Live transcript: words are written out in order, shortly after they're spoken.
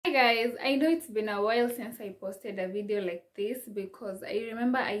Guys, I know it's been a while since I posted a video like this, because I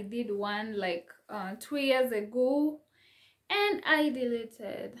remember I did one like 2 years ago and I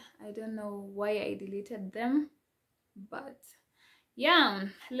deleted. I don't know why I deleted them, but yeah,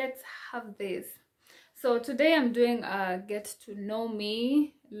 let's have this. So today I'm doing a get to know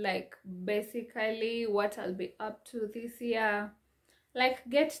me, like basically what I'll be up to this year, like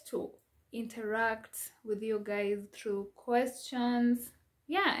get to interact with you guys through questions.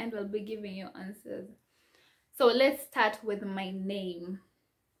 Yeah, and we'll be giving you answers. So let's start with my name.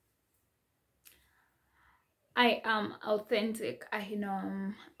 I am authentic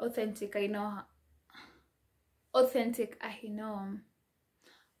Ahinoam. Authentic Ahinoam. Authentic Ahinoam.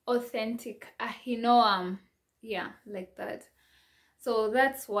 Authentic Ahinoam. Yeah, like that. So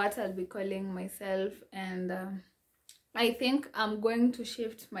that's what I'll be calling myself, and I think I'm going to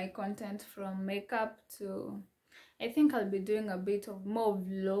shift my content from makeup to, I think I'll be doing a bit of more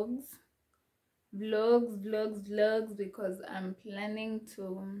vlogs, because I'm planning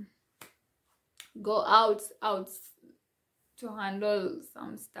to go out to handle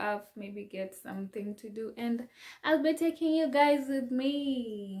some stuff, maybe get something to do, and I'll be taking you guys with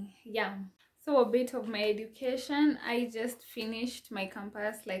me. Yeah. So a bit of my education. I just finished my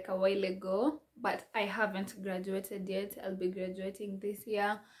campus like a while ago, but I haven't graduated yet. I'll be graduating this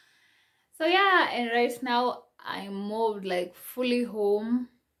year. So yeah, and right now I moved like fully home.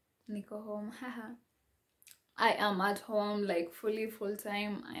 Nico home, haha. I am at home, like fully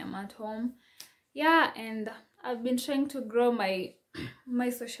full-time. I am at home. Yeah, and I've been trying to grow my my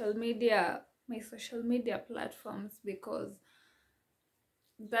social media platforms, because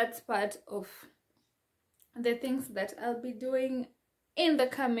that's part of the things that I'll be doing in the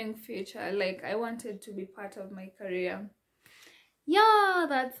coming future. Like, I wanted to be part of my career. Yeah,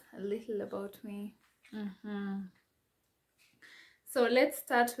 that's a little about me. So let's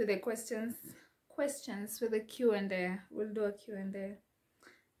start with the questions with the Q&A. We'll do a Q&A.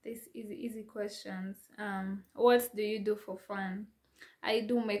 This is easy questions. What do you do for fun? I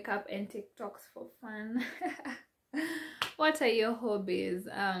do makeup and TikToks for fun. What are your hobbies?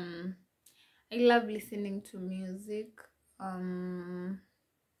 I love listening to music.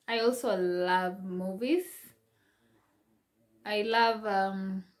 I also love movies. I love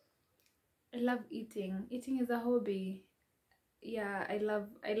eating. Eating is a hobby. Yeah, I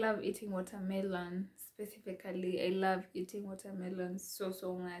love eating watermelon. Specifically, I love eating watermelon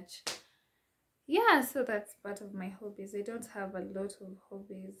so much. Yeah, so that's part of my hobbies. I don't have a lot of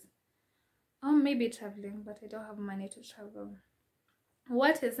hobbies. Maybe traveling, but I don't have money to travel.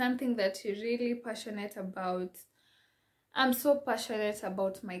 What is something that you're really passionate about? I'm so passionate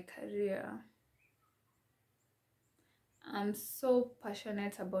about my career. I'm so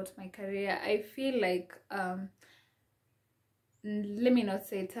passionate about my career. I feel like let me not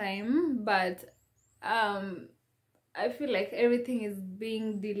say time, but I feel like everything is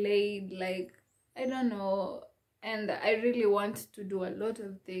being delayed, like I don't know, and I really want to do a lot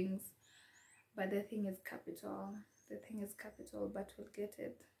of things, but the thing is capital. But we'll get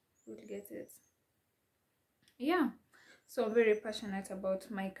it. Yeah, so I'm very passionate about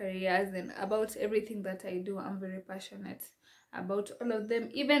my careers and about everything that I do. I'm very passionate about all of them.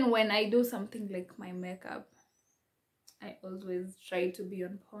 Even when I do something like my makeup, I always try to be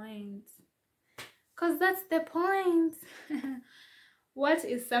on point, because that's the point. What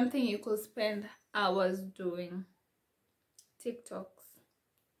is something you could spend hours doing? TikToks.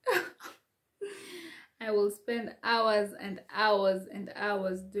 I will spend hours and hours and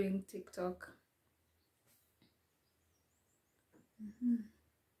hours doing TikTok.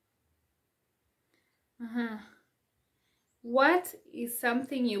 What is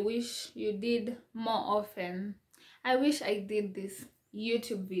something you wish you did more often? I wish I did these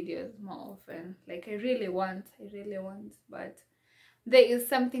YouTube videos more often. Like, I really want, but there is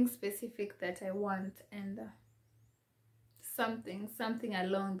something specific that I want, and something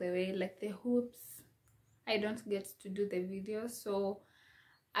along the way, like the hoops, I don't get to do the video. So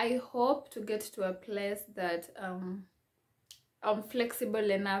I hope to get to a place that I'm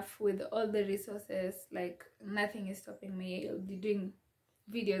flexible enough with all the resources, like nothing is stopping me. I'll be doing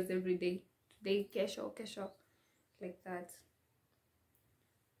videos every day. Today, kesho, like that.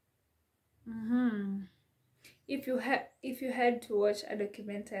 If you had to watch a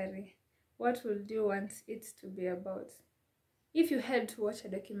documentary, what would you want it to be about? If you had to watch a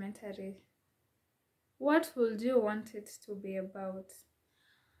documentary, what would you want it to be about?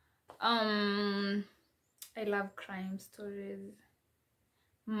 I love crime stories,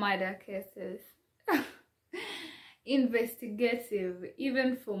 murder cases, investigative,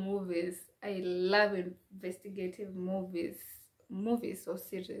 even for movies. I love investigative movies. movies or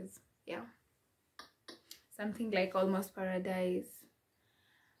series. Yeah, something like Almost Paradise,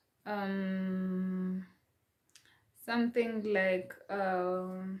 something like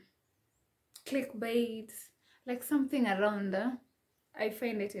clickbait, like something around there. I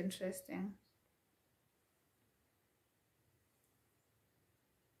find it interesting.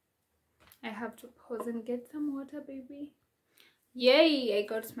 I have to pause and get some water, baby. Yay, I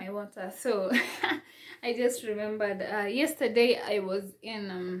got my water. So I just remembered yesterday I was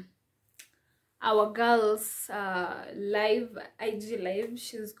in our girl's live, IG live.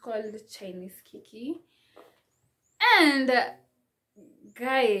 She's called Chinese Kiki. And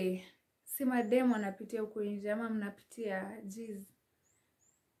guy, si madem wanapitia huku nje ama mnapitia, jeez.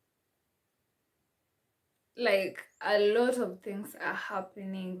 Like a lot of things are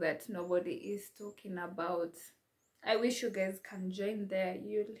happening that nobody is talking about. I wish you guys can join there.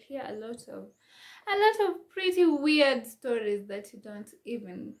 You'll hear a lot of pretty weird stories that you don't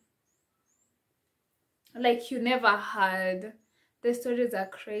even, like, you never heard. The stories are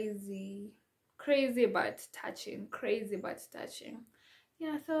crazy but touching,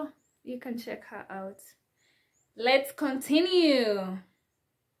 yeah. So you can check her out. Let's continue.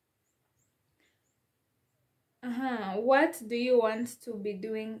 What do you want to be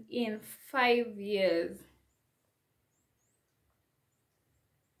doing in 5 years?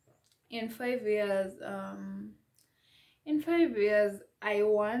 In 5 years, I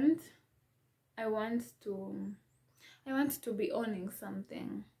want to be owning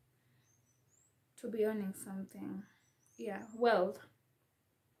something. Yeah, well,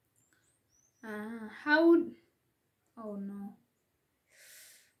 oh no.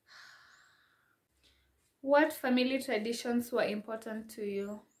 What family traditions were important to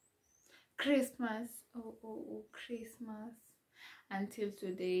you? Christmas. Oh, Christmas. Until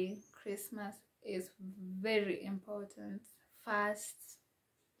today, Christmas is very important. Fast.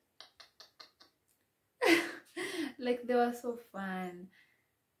 Like, they were so fun.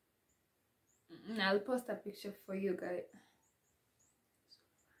 I'll post a picture for you guys.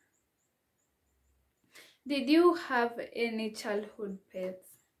 Did you have any childhood pets?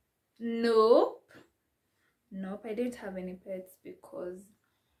 Nope, I didn't have any pets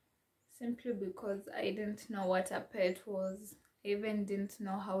simply because I didn't know what a pet was. I even didn't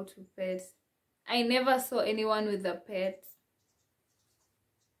know how to pet. I never saw anyone with a pet.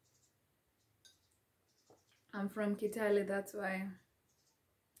 I'm from Kitale, that's why.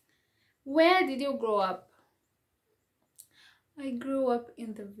 Where did you grow up? I grew up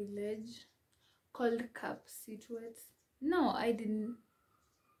in the village called Capsituate. No, I didn't.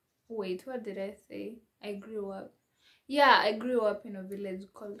 Wait, what did I say? I grew up in a village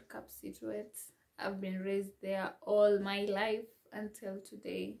called Capsituate. I've been raised there all my life until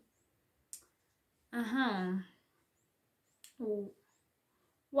today.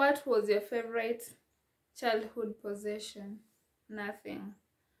 What was your favorite childhood possession? Nothing.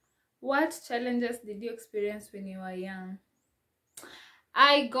 What challenges did you experience when you were young?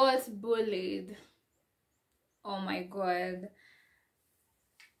 I got bullied. Oh my god.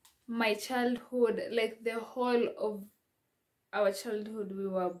 My childhood, like the whole of our childhood, we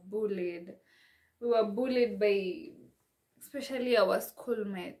were bullied. We were bullied by especially our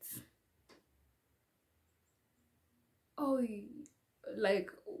schoolmates. Oh,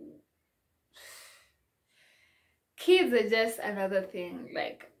 like, kids are just another thing.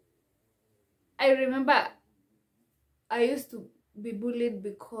 Like, I remember I used to be bullied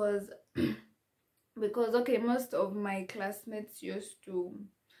because okay, most of my classmates used to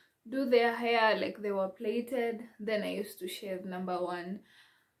do their hair like they were plaited. Then I used to shave, number one.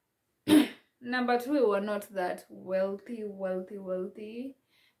 Number two, we were not that wealthy.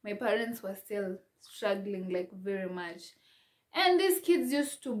 My parents were still struggling, like, very much. And these kids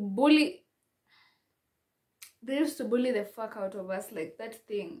used to bully. They used to bully the fuck out of us, like that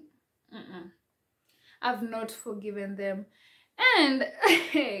thing. I've not forgiven them. And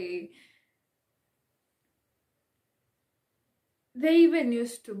hey, they even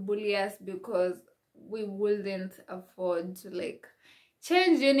used to bully us because we wouldn't afford to, like,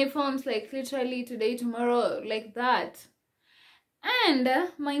 change uniforms, like, literally today, tomorrow, like that. And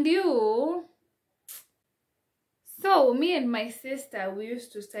mind you, so me and my sister, we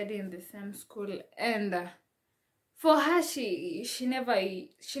used to study in the same school, and for her, she never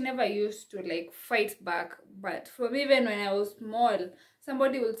used to, like, fight back. But from even when I was small,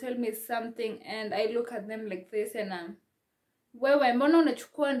 somebody will tell me something and I look at them like this, and wewe mbona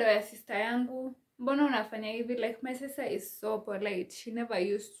unachukua ndo ya sister yangu, mbona unafanya hivi? Like, my sister is so polite. She never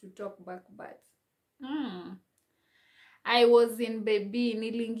used to talk back. But I was in baby,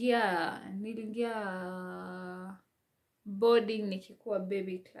 nilingia boarding nikikuwa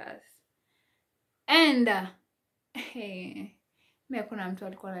baby class. And hey, mi hakuna mtu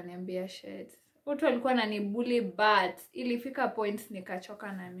alikuwa ananiambia shit. Watu walikuwa wananibully, but ilifika point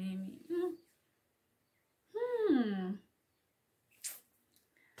nikachoka na mimi.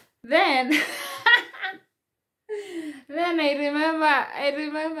 Then then I remember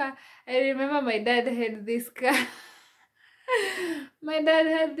my dad had this car. My dad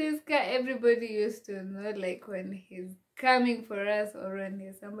had this car. Everybody used to know, like, when he's coming for us, or when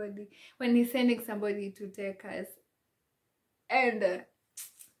he's sending somebody to take us. And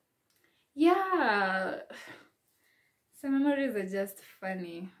yeah, some memories are just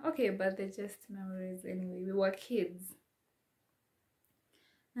funny. Okay, but they're just memories anyway. We were kids.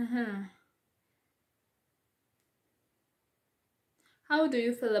 How do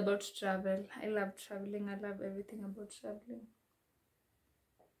you feel about travel? I love traveling. I love everything about traveling.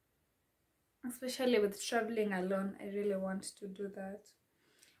 Especially with traveling alone, I really want to do that.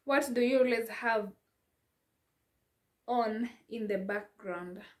 What do you always have on in the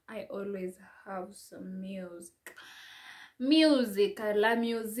background? I always have some music. Musica, la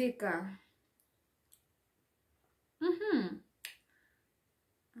musica.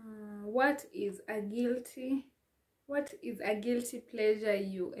 What is a guilty pleasure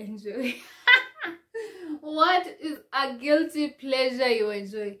you enjoy? What is a guilty pleasure you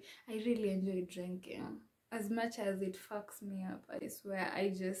enjoy? I really enjoy drinking. As much as it fucks me up, I swear, I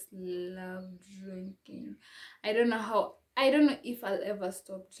just love drinking. I don't know if I'll ever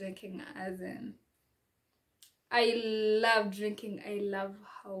stop drinking, as in, I love drinking. I love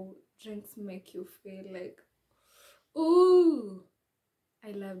how drinks make you feel like, ooh,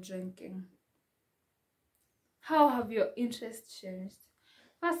 I love drinking. How have your interests changed?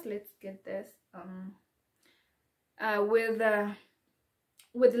 First, let's get this.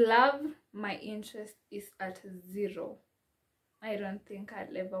 With love, my interest is at 0. I don't think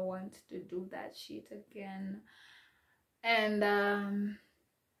I'll ever want to do that shit again. And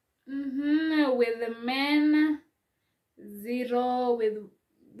with the men, 0. With,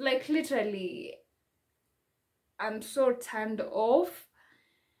 like, literally, I'm so turned off.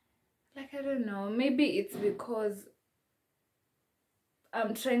 Like, I don't know, maybe it's because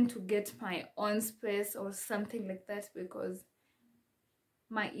I'm trying to get my own space or something like that, because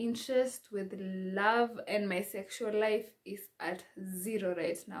my interest with love and my sexual life is at 0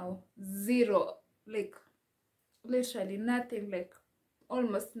 right now. 0. Like, literally nothing, like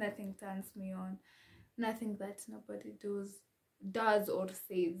almost nothing turns me on. Nothing that nobody does or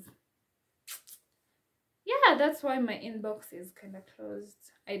says. Yeah, that's why my inbox is kind of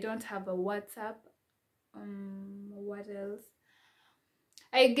closed. I don't have a WhatsApp. What else?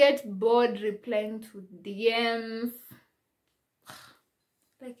 I get bored replying to DMs.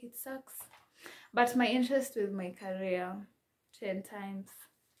 Like, it sucks. But my interest with my career, 10 times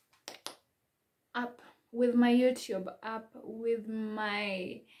up. With my YouTube, up. With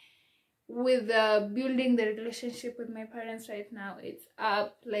building the relationship with my parents right now, it's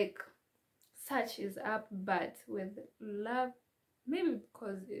up. Like, such is up. But with love, maybe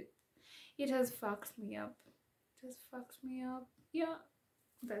because it has fucked me up. It has fucked me up. Yeah,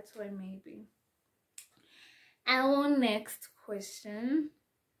 that's why maybe. Our next question.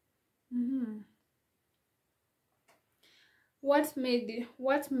 What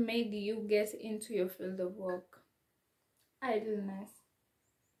made you get into your field of work? Idleness.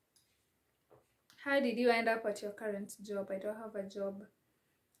 How did you end up at your current job? I don't have a job.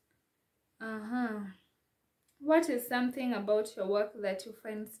 What is something about your work that you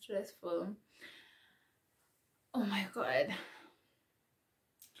find stressful? Oh my god.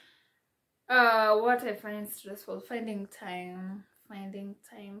 What I find stressful? Finding time.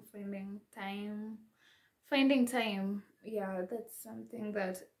 Yeah, that's something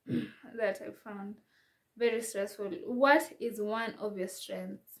that that I found very stressful. What is one of your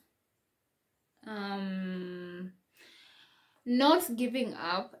strengths? Not giving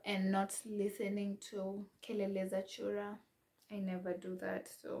up and not listening to kelele za chura. I never do that,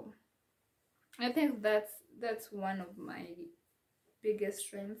 so I think that's one of my biggest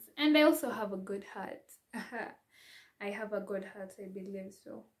strengths. And I also have a good heart. I have a good heart, I believe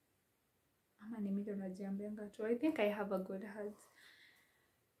so. I think I have a good heart.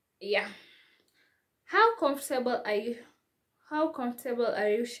 Yeah. How comfortable are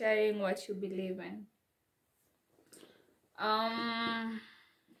you sharing what you believe in? How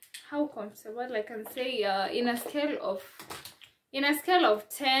comfortable? I can say in a scale of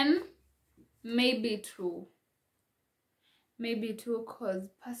 10, maybe 2. Maybe 2, because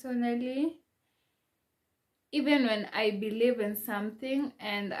personally, even when I believe in something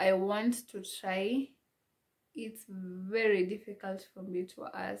and I want to try, it's very difficult for me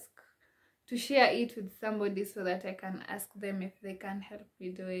to share it with somebody so that I can ask them if they can help me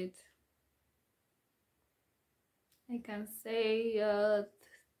do it. I can say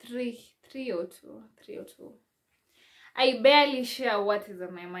three or two. I barely share what is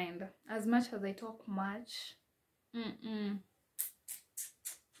on my mind. As much as I talk much,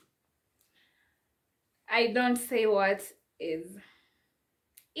 I don't say what is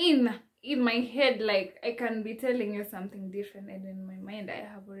in my head. Like, I can be telling you something different, and in my mind I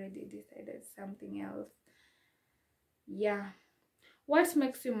have already decided something else. Yeah. What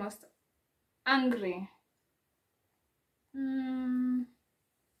makes you most angry?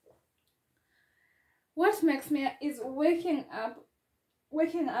 What makes me is waking up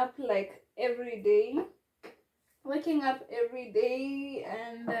like every day,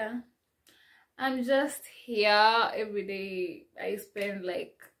 and I'm just here every day. I spend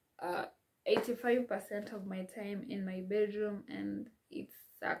like 85% of my time in my bedroom, and it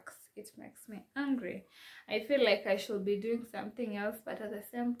sucks. It makes me angry. I feel like I should be doing something else, but at the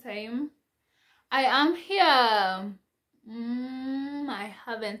same time, I am here. I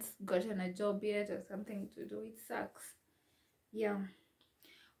haven't gotten a job yet or something to do. It sucks. Yeah.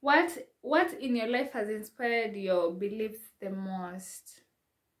 What in your life has inspired your beliefs the most?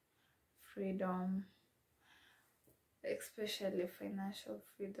 Freedom, especially financial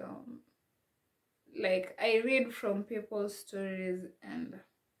freedom. Like, I read from people's stories, and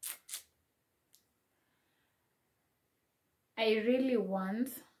I really want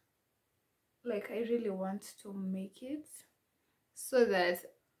to make it so that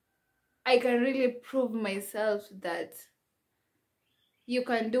I can really prove myself that you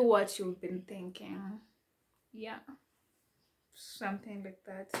can do what you've been thinking. Yeah, something like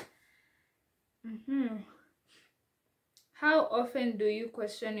that. How often do you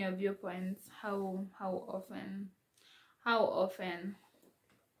question your viewpoints? How often?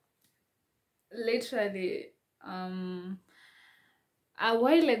 Literally, a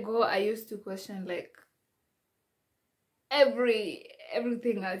while ago I used to question like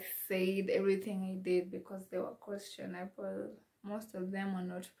everything I said, everything I did, because they were questionable. Most of them are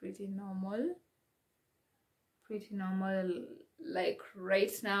not pretty normal. Like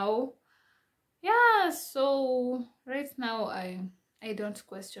right now. Yeah, so right now I don't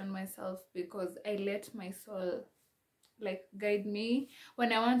question myself, because I let my soul like guide me.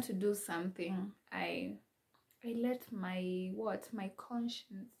 When I want to do something, I let my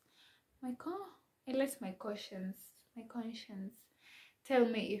conscience I let my conscience tell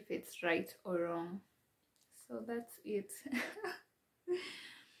me if it's right or wrong. So that's it.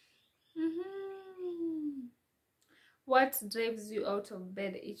 What drives you out of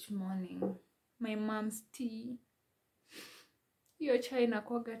bed each morning? My mom's tea. Hiyo chai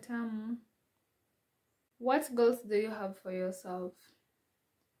inakuwaga tamu. What goals do you have for yourself?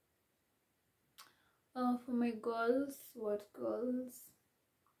 For my goals, what goals?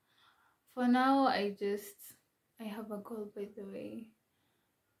 For now, I have a goal, by the way.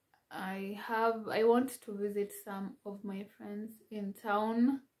 I want to visit some of my friends in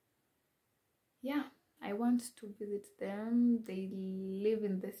town. Yeah, I want to visit them. They live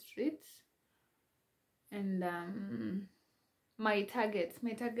in the streets, and my target,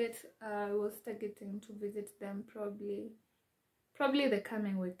 I was targeting to visit them probably the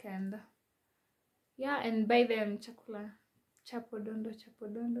coming weekend. Yeah, and buy them chakula, chapodondo, sio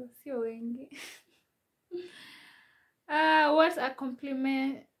wengi.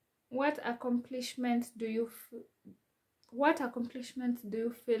 What accomplishment do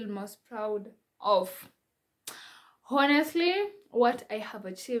you feel most proud of? Honestly, what I have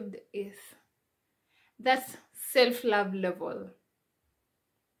achieved is that self-love level.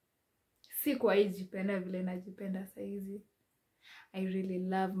 Si kwa jipenda vile najipenda saizi. I really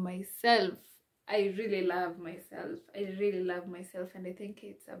love myself. And I think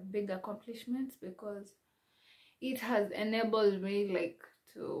it's a big accomplishment, because it has enabled me like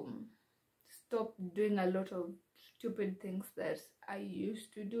to stop doing a lot of stupid things that I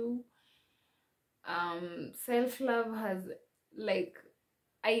used to do. Self-love has, like,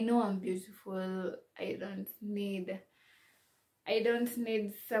 I know I'm beautiful. I don't need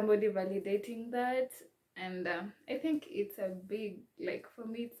somebody validating that. And I think it's a big, like, for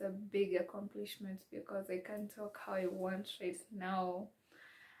me it's a big accomplishment, because I can talk how I want right now.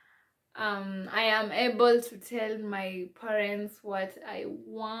 I am able to tell my parents what I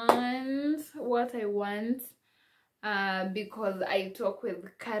want, because I talk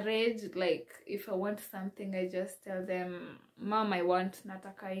with courage. Like, if I want something, I just tell them, Mom, I want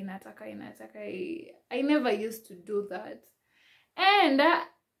natakai. I never used to do that. And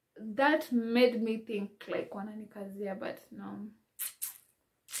that made me think like wananikazia, but no.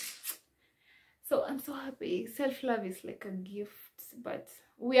 So I'm so happy. Self-love is like a gift, but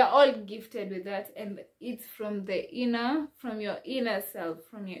we are all gifted with that, and it's from the inner, from your inner self,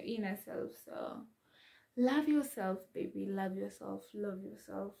 So love yourself, baby. Love yourself. Love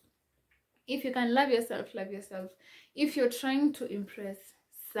yourself. If you can love yourself, love yourself. If you're trying to impress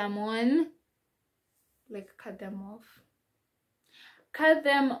someone, like cut them off. Cut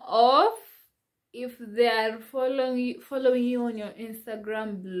them off. If they are following you on your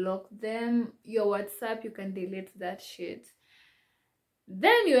Instagram, block them. Your WhatsApp, you can delete that shit.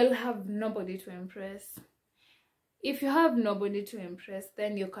 Then you'll have nobody to impress. If you have nobody to impress,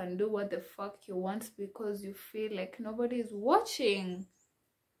 then you can do what the fuck you want because you feel like nobody is watching.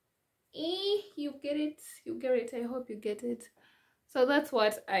 You get it. I hope you get it. So that's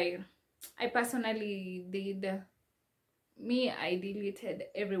what I personally did. I deleted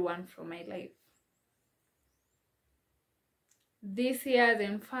everyone from my life. This year,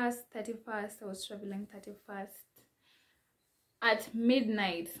 then 31st, I was traveling 31st. At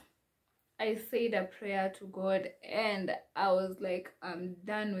midnight, I said a prayer to God and I was like, I'm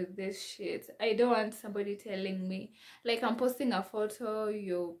done with this shit. I don't want somebody telling me, like I'm posting a photo,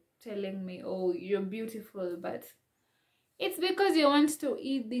 you're telling me, oh, you're beautiful, but it's because you want to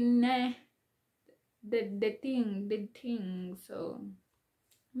eat the thing. So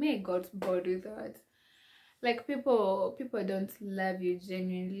may God's bored with that. Like people don't love you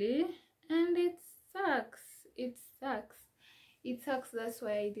genuinely, and it sucks. That's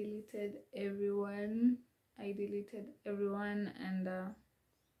why I deleted everyone. And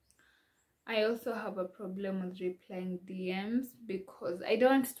I also have a problem with replying DMs because I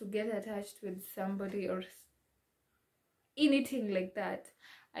don't want to get attached with somebody or anything like that.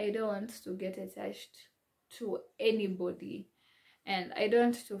 I don't want to get attached to anybody, and I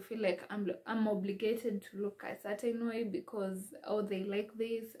don't want to feel like I'm obligated to look a certain way because they like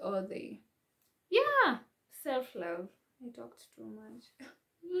this or they, yeah. Self-love. I talked too much.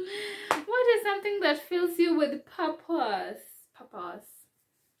 What is something that fills you with purpose?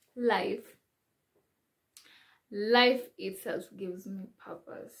 Life itself gives me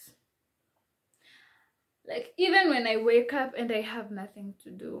purpose. Like even when I wake up and I have nothing to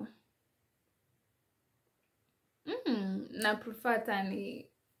do, na prefer tani,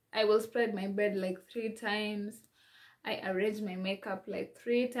 I will spread my bed like 3 times. I arrange my makeup like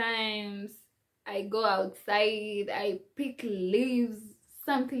 3 times. I go outside, I pick leaves,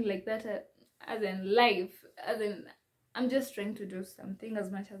 something like that. As in life, as in I'm just trying to do something as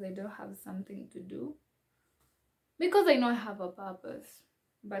much as I don't have something to do, because I know I have a purpose,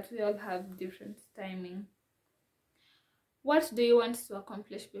 but we all have different timing. What do you want to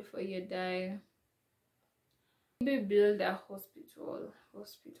accomplish before you die? Maybe build a hospital,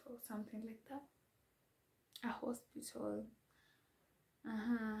 something like that. A hospital.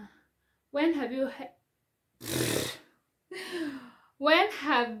 When have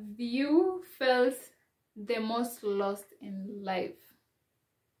you felt the most lost in life?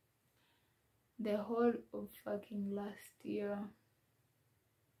 The whole of fucking last year.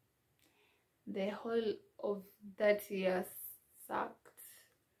 The whole of that year sucked.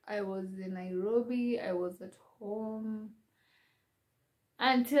 I was in Nairobi, I was at home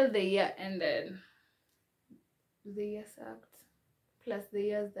until the year ended. The year sucked. Plus the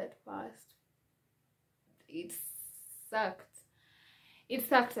years that passed. It sucked. It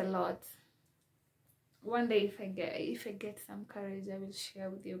sucked a lot. One day if I get some courage, I will share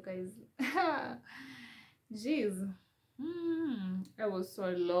with you guys. Jeez. I was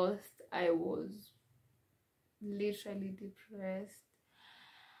so lost. I was literally depressed.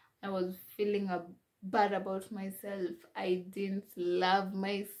 I was feeling bad about myself. I didn't love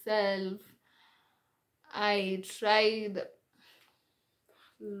myself. I tried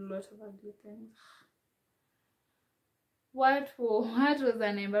a lot of ugly things. What was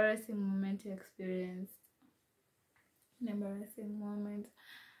an embarrassing moment you experienced? An embarrassing moment.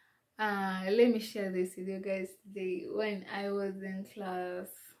 Let me share this with you guys today. When I was in class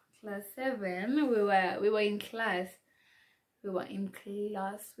 7, we were in class. We were in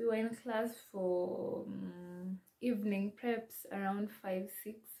class for evening preps around 5,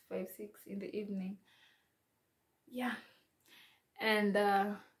 6 in the evening. Yeah. And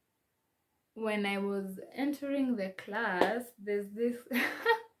when I was entering the class, there's this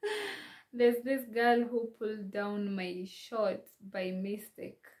there's this girl who pulled down my shorts by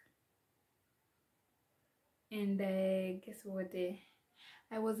mistake. And guess what?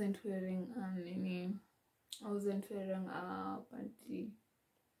 I wasn't wearing a panty.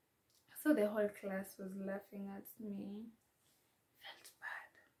 So the whole class was laughing at me. Felt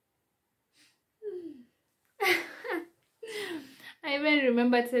bad. I even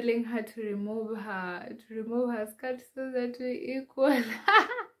remember telling her to remove her skirt so that we equal.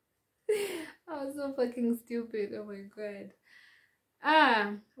 I was so fucking stupid. Oh my god.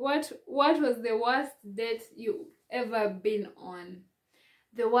 What was the worst date you ever been on?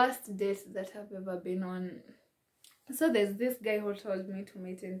 The worst date that I've ever been on. So there's this guy who told me to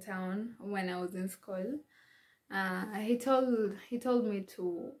meet in town when I was in school. He told me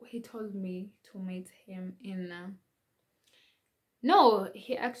to meet him in no,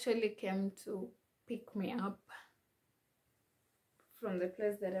 he actually came to pick me up from the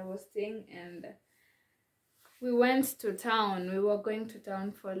place that I was staying, and we went to town. We were going to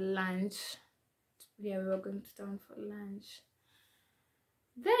town for lunch. Yeah, we were going to town for lunch.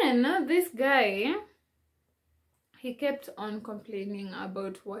 Then this guy, he kept on complaining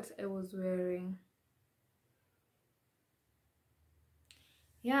about what I was wearing.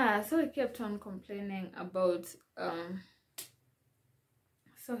 Yeah, so he kept on complaining about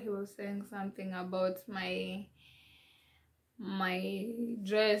so he was saying something about my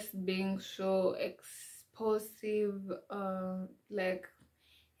dress being so exposive, like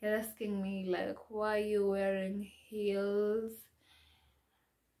asking me like, why are you wearing heels?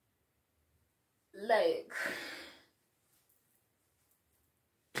 Like,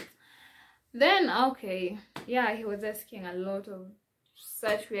 then okay, yeah, he was asking a lot of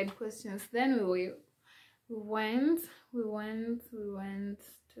such weird questions. Then we went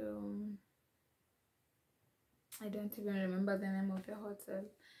to, I don't even remember the name of the hotel.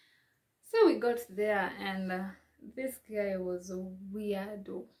 So we got there, and this guy was a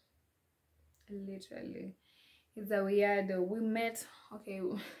weirdo. Literally, he's a weirdo. We met, okay,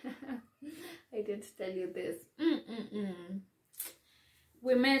 I didn't tell you this.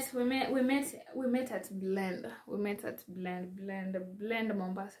 We met at Blend. We met at Blend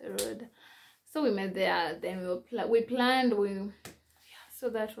Mombasa Road. So we met there. Then we planned. So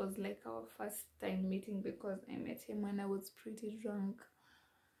that was like our first time meeting, because I met him when I was pretty drunk.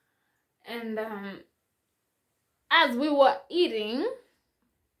 And as we were eating,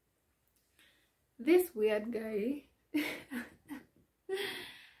 this weird guy,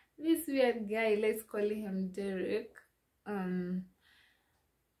 let's call him Derek.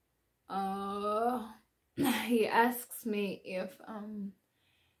 He asks me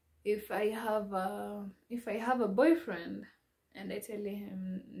if I have a boyfriend, and I tell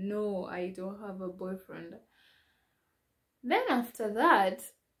him no, I don't have a boyfriend. Then after that,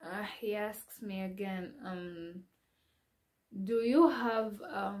 he asks me again, do you have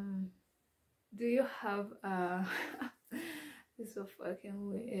it's so fucking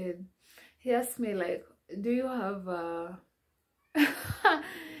weird. He asked me like, do you have a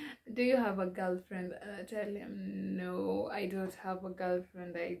girlfriend? And I tell him no, I don't have a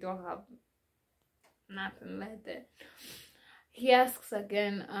girlfriend. I don't have nothing like that. He asks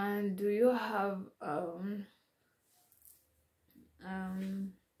again, and do you have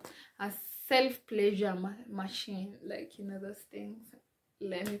a self-pleasure machine, like, you know, those things,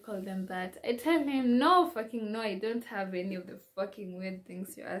 let me call them that. I tell him no, fucking no, I don't have any of the fucking weird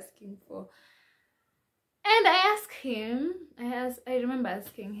things you're asking for. And I remember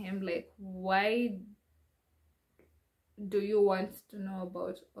asking him like, why do you want to know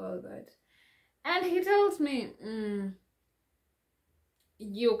about all that? And he tells me,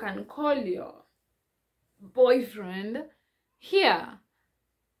 you can call your boyfriend here.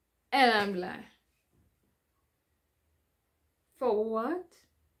 And I'm like, for what?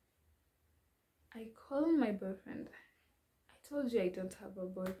 I call my boyfriend. I told you I don't have a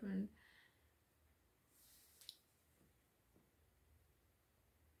boyfriend.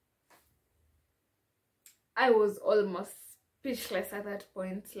 I was almost speechless at that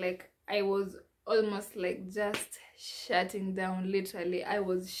point. Like, I was almost like just shutting down. Literally, I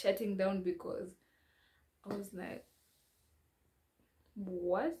was shutting down, because I was like,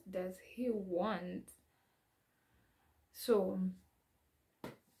 what does he want? So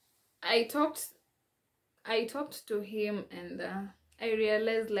I talked to him, and I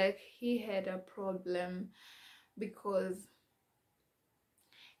realized like he had a problem, because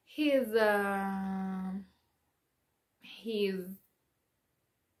he's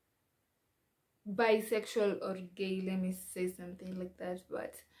bisexual or gay, let me say something like that,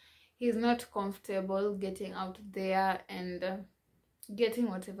 but he's not comfortable getting out there and getting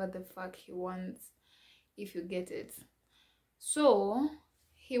whatever the fuck he wants, if you get it. So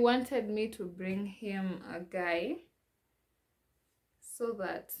he wanted me to bring him a guy so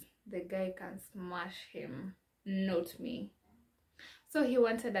that the guy can smash him, not me. So he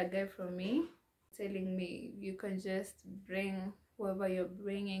wanted a guy from me, telling me, you can just bring whoever you're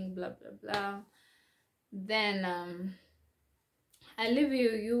bringing, blah blah blah. Then I leave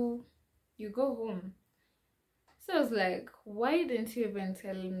you go home. So I was like, why didn't you even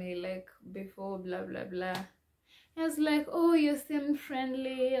tell me like before, blah blah blah. I was like, oh, you seem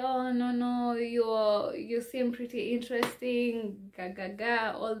friendly, oh no, you seem pretty interesting, ga ga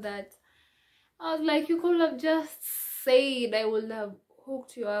ga, all that. I was like, you could have just said, I would have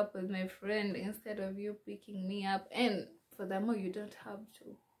hooked you up with my friend instead of you picking me up. And furthermore, you don't have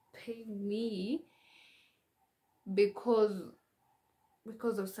to pay me because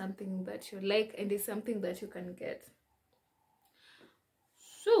of something that you like, and it's something that you can get.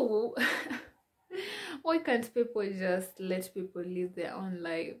 So why can't people just let people live their own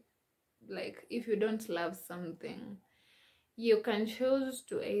life? Like, if you don't love something, you can choose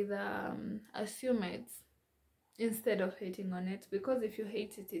to either assume it instead of hating on it, because if you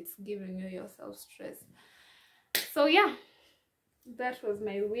hate it, it's giving you yourself stress. So yeah, that was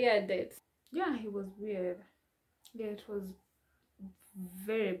my weird date. Yeah, it was weird. Yeah, it was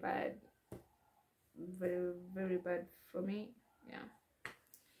very bad, very bad for me. Yeah.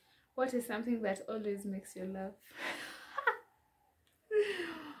 What is something that always makes you laugh?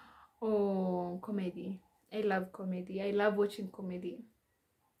 Oh, comedy. I love comedy. I love watching comedy.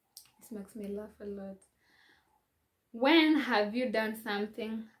 It makes me laugh a lot. When have you done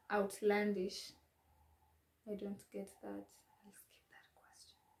something outlandish? I don't get that. I'll skip that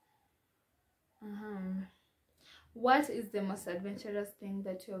question. What is the most adventurous thing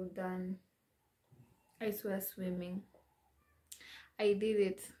that you have done? I swear, swimming. I did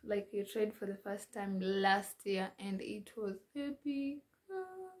it, like, you tried for the first time last year, and it was epic.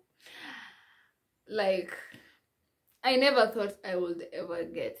 Like, I never thought I would ever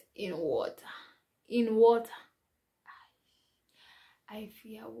get in water. I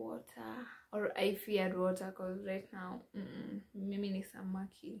fear water, or I feared water, because right now mimi ni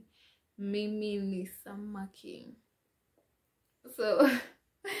samaki. So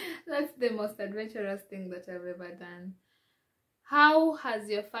that's the most adventurous thing that I've ever done. How has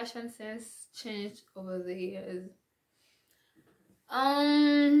your fashion sense changed over the years?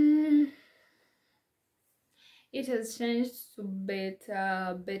 It has changed to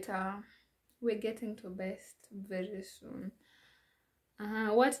better. We're getting to best very soon.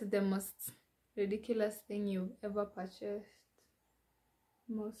 What's the most ridiculous thing you've ever purchased?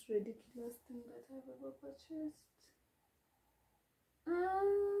 Most ridiculous thing that I've ever purchased?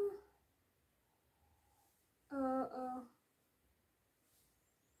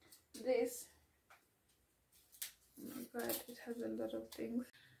 This. Oh my god, it has a lot of things.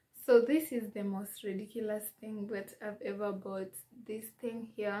 So this is the most ridiculous thing that I've ever bought. This thing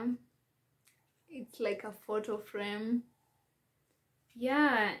here, it's like a photo frame.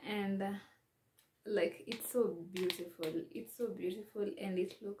 Yeah, and like, it's so beautiful. It's so beautiful, and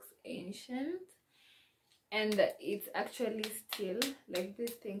it looks ancient, and it's actually steel. Like,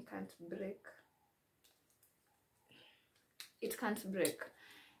 this thing can't break. It can't break.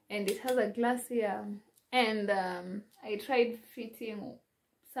 And it has a glass here, and I tried fitting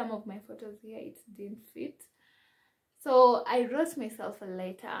some of my photos here. It didn't fit, so I wrote myself a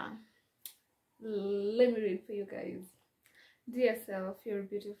letter. Let me read for you guys. Dear self, you're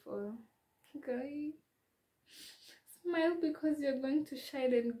beautiful. Guy, smile, because you're going to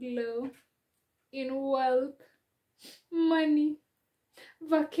shine and glow in wealth, money,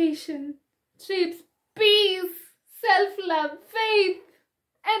 vacation, trips, peace, self-love, faith,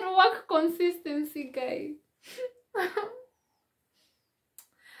 and work consistency, guys.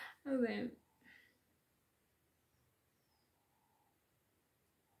 And then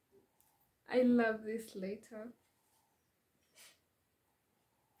I love this letter.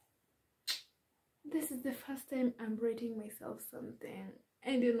 This is the first time I'm writing myself something,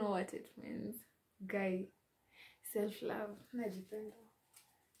 and you know what it means, guy. Self-love. Najipenda.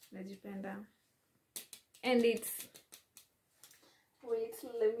 And it's, wait,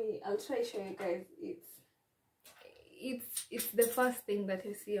 I'll try to show you guys. It's the first thing that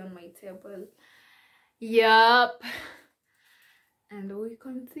you see on my table. Yup. And we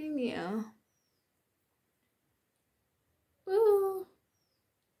continue. Ooh.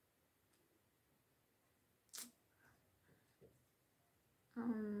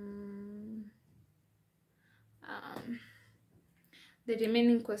 The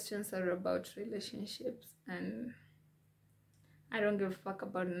remaining questions are about relationships, and I don't give a fuck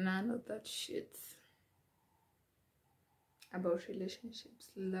about none of that shit. About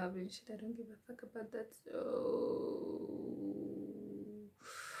relationships, love and shit, I don't give a fuck about that.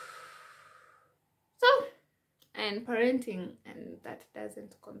 So, and parenting, and that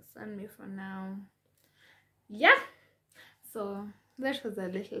doesn't concern me for now. Yeah, so that was a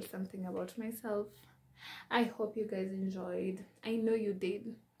little something about myself. I hope you guys enjoyed. I know you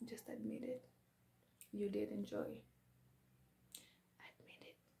did. Just admit it. You did enjoy. Admit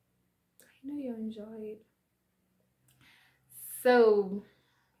it. I know you enjoyed. So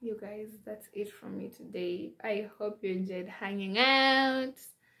you guys, that's it from me today. I hope you enjoyed hanging out,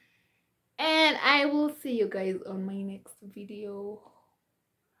 and I will see you guys on my next video.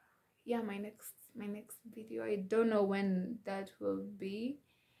 Yeah, my next video. I don't know when that will be,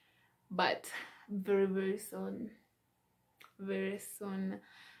 but very soon, very soon,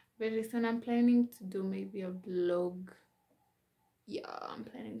 very soon. I'm planning to do maybe a vlog. Yeah, I'm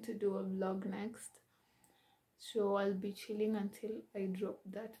planning to do a vlog next, so I'll be chilling until I drop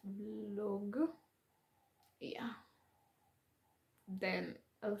that vlog. Yeah, then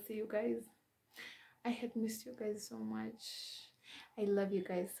I'll see you guys. I had missed you guys so much. I love you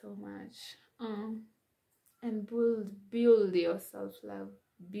guys so much. And build your self-love.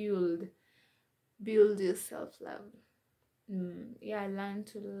 Build your self-love. Yeah, learn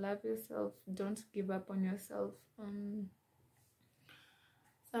to love yourself. Don't give up on yourself.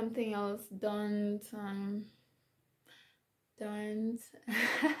 Something else, don't don't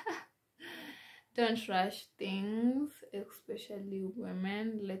rush things, especially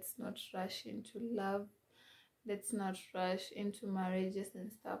women. Let's not rush into love. Let's not rush into marriages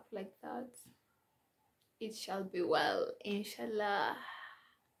and stuff like that. It shall be well, inshallah.